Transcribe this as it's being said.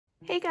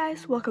Hey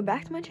guys, welcome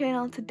back to my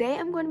channel. Today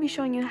I'm going to be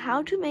showing you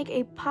how to make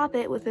a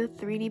poppet with a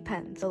 3D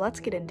pen, so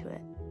let's get into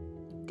it.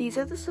 These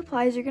are the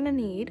supplies you're going to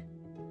need,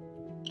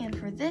 and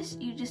for this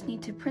you just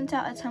need to print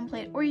out a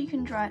template or you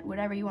can draw it,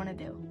 whatever you want to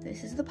do.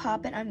 This is the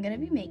poppet I'm going to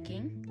be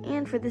making,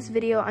 and for this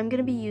video I'm going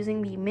to be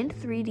using the Mint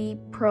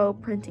 3D Pro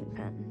printing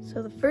pen.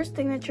 So the first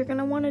thing that you're going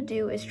to want to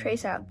do is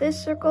trace out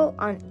this circle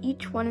on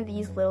each one of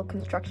these little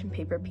construction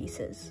paper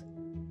pieces.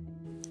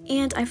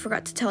 And I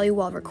forgot to tell you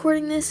while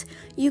recording this,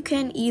 you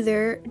can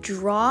either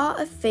draw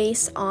a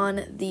face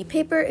on the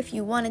paper if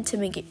you wanted to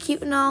make it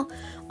cute and all,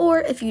 or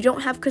if you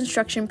don't have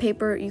construction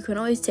paper, you can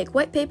always take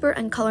white paper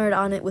and color it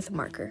on it with a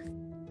marker.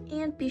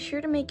 And be sure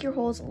to make your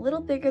holes a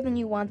little bigger than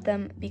you want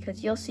them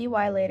because you'll see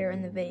why later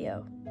in the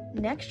video.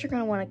 Next, you're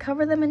going to want to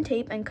cover them in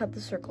tape and cut the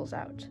circles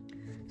out.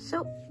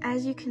 So,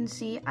 as you can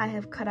see, I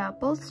have cut out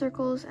both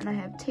circles and I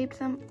have taped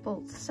them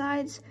both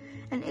sides.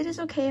 And it is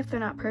okay if they're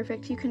not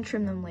perfect, you can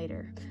trim them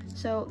later.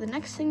 So the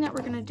next thing that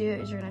we're gonna do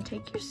is you're gonna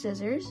take your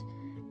scissors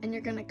and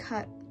you're gonna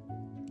cut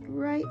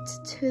right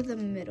to the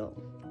middle.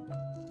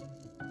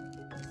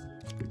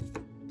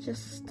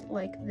 Just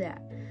like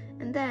that.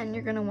 And then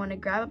you're gonna wanna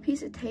grab a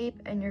piece of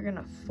tape and you're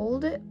gonna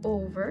fold it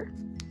over.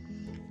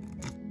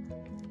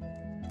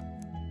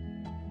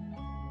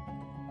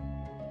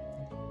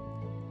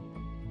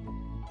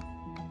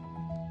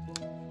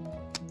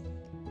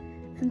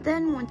 And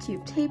then once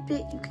you've taped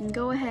it, you can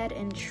go ahead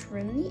and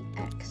trim the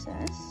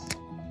excess.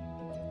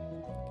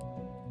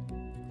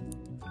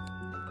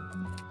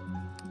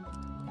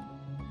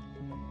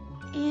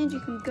 And you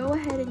can go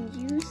ahead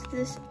and use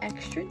this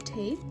extra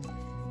tape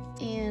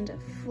and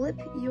flip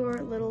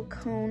your little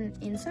cone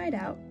inside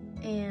out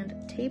and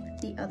tape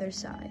the other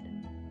side.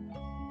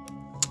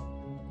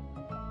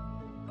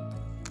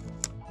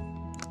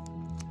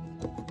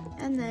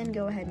 And then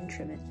go ahead and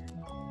trim it.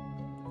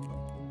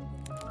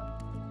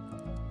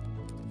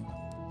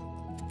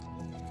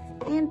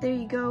 And there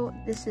you go,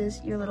 this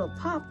is your little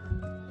pop.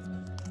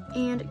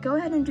 And go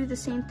ahead and do the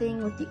same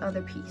thing with the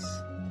other piece.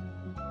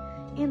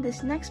 And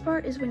this next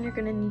part is when you're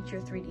gonna need your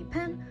 3D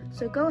pen,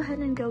 so go ahead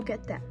and go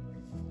get that.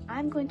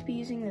 I'm going to be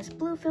using this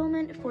blue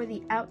filament for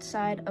the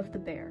outside of the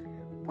bear.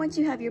 Once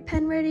you have your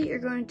pen ready, you're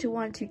going to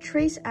want to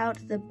trace out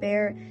the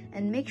bear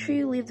and make sure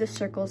you leave the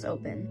circles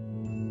open.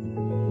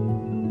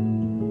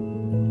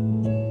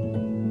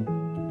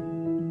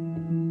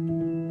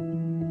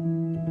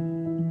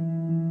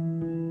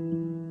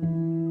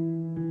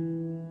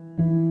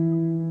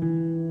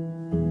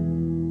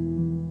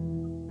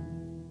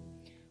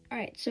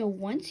 So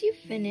once you've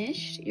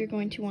finished, you're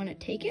going to want to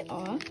take it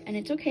off, and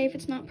it's okay if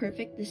it's not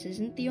perfect, this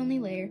isn't the only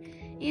layer,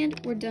 and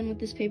we're done with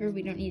this paper,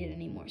 we don't need it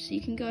anymore, so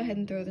you can go ahead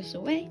and throw this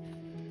away.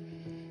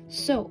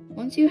 So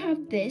once you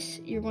have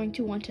this, you're going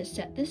to want to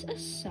set this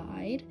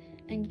aside,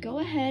 and go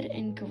ahead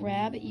and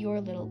grab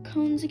your little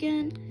cones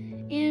again,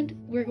 and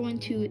we're going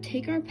to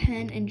take our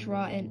pen and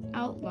draw an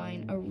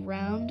outline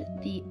around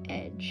the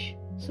edge.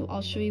 So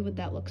I'll show you what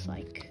that looks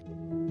like.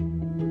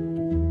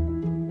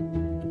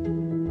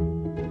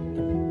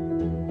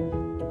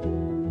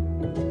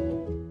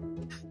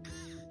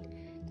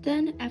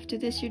 Then, after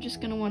this, you're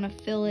just going to want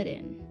to fill it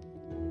in.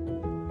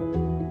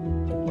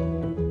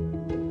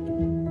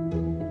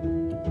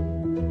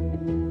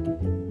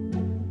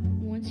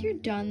 Once you're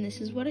done, this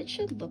is what it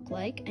should look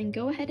like, and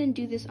go ahead and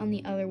do this on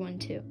the other one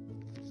too.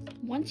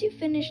 Once you've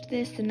finished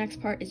this, the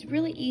next part is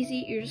really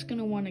easy. You're just going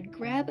to want to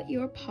grab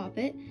your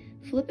poppet,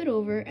 flip it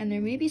over, and there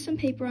may be some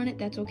paper on it,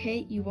 that's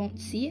okay, you won't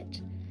see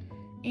it.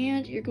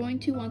 And you're going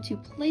to want to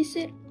place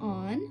it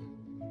on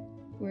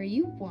where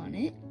you want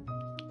it.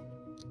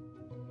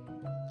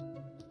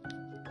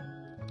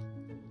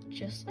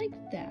 Just like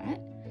that.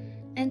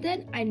 And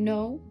then I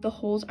know the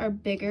holes are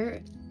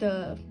bigger,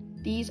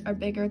 these are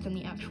bigger than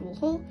the actual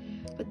hole,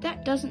 but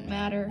that doesn't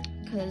matter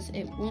because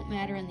it won't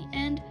matter in the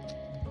end.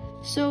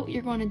 So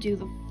you're going to do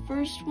the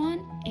first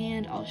one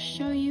and I'll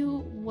show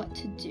you what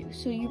to do.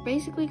 So you're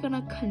basically going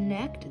to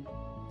connect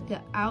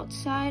the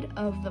outside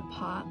of the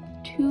pop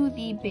to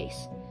the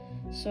base.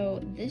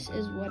 So this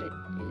is what it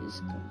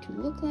is going to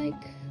look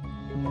like.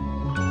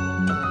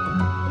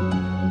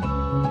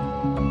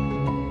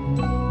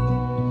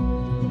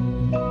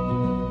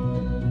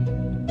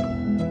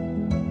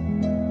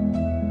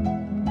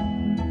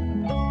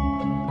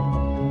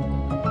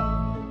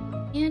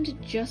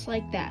 Just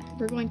like that.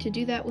 We're going to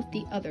do that with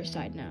the other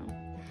side now.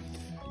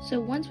 So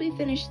once we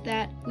finish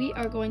that, we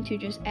are going to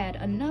just add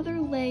another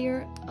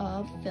layer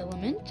of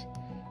filament.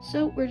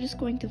 So we're just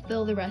going to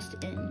fill the rest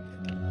in.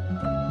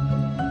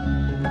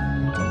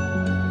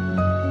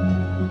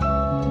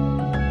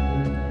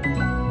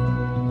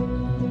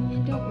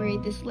 And don't worry,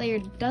 this layer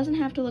doesn't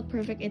have to look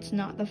perfect, it's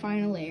not the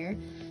final layer.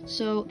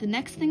 So the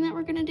next thing that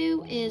we're gonna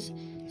do is,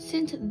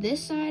 since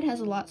this side has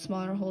a lot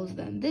smaller holes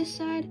than this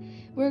side,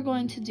 we're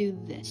going to do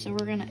this. So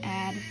we're gonna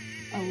add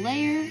a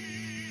layer.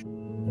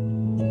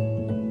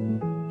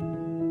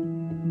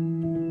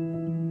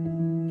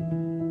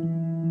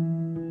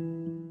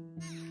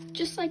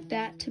 Just like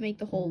that to make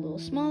the hole a little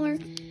smaller.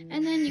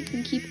 And then you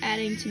can keep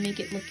adding to make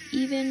it look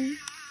even.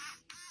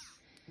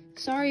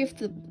 Sorry if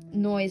the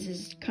noise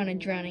is kind of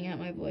drowning out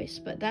my voice,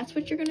 but that's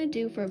what you're gonna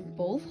do for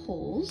both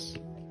holes.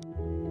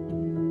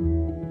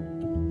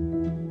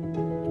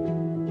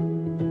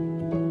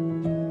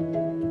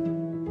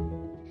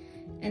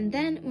 And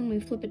then when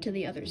we flip it to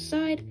the other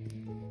side,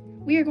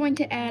 we are going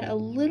to add a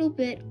little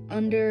bit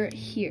under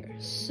here.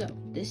 So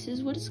this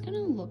is what it's gonna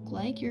look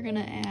like. You're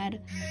gonna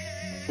add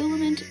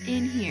filament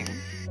in here.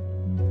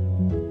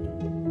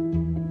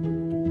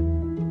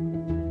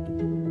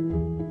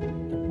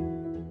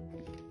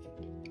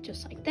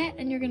 Just like that,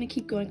 and you're gonna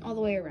keep going all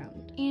the way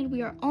around. And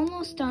we are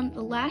almost done.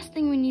 The last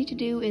thing we need to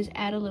do is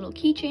add a little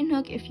keychain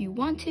hook if you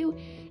want to,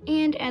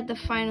 and add the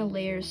final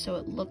layers so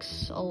it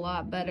looks a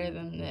lot better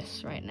than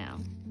this right now.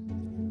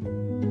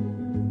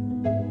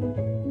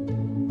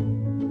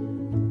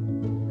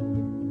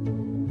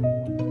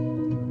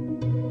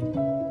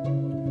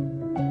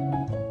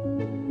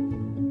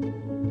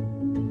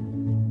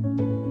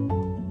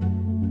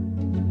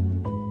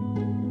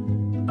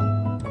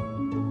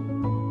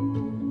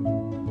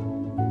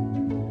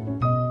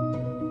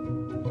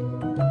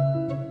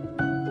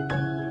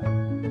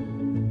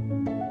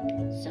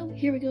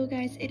 Here we go,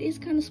 guys. It is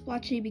kind of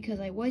splotchy because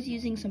I was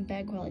using some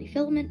bad quality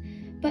filament,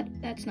 but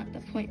that's not the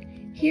point.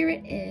 Here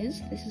it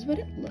is. This is what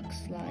it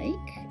looks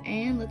like,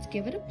 and let's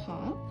give it a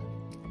pop.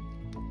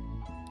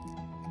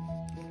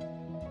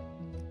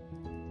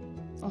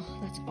 Oh,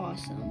 that's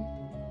awesome.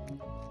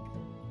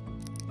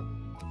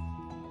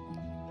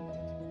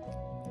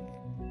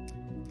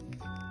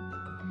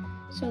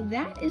 So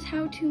that is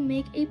how to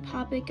make a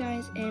poppet,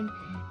 guys, and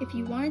if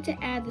you wanted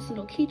to add this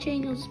little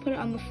keychain, you'll just put it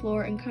on the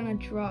floor and kind of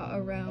draw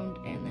around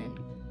and then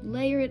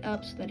layer it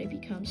up so that it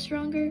becomes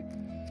stronger.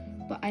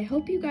 But I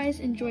hope you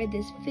guys enjoyed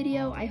this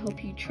video. I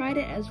hope you tried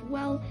it as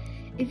well.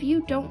 If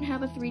you don't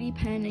have a 3D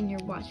pen and you're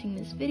watching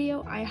this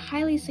video, I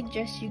highly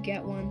suggest you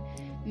get one.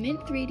 Mint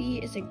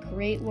 3D is a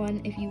great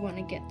one if you want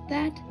to get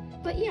that.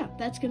 But yeah,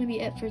 that's going to be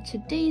it for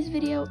today's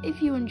video.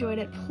 If you enjoyed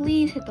it,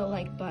 please hit the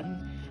like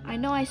button. I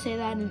know I say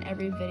that in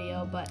every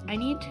video, but I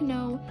need to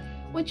know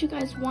what you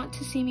guys want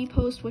to see me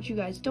post, what you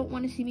guys don't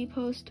want to see me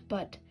post.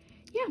 But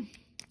yeah,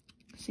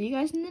 see you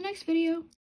guys in the next video.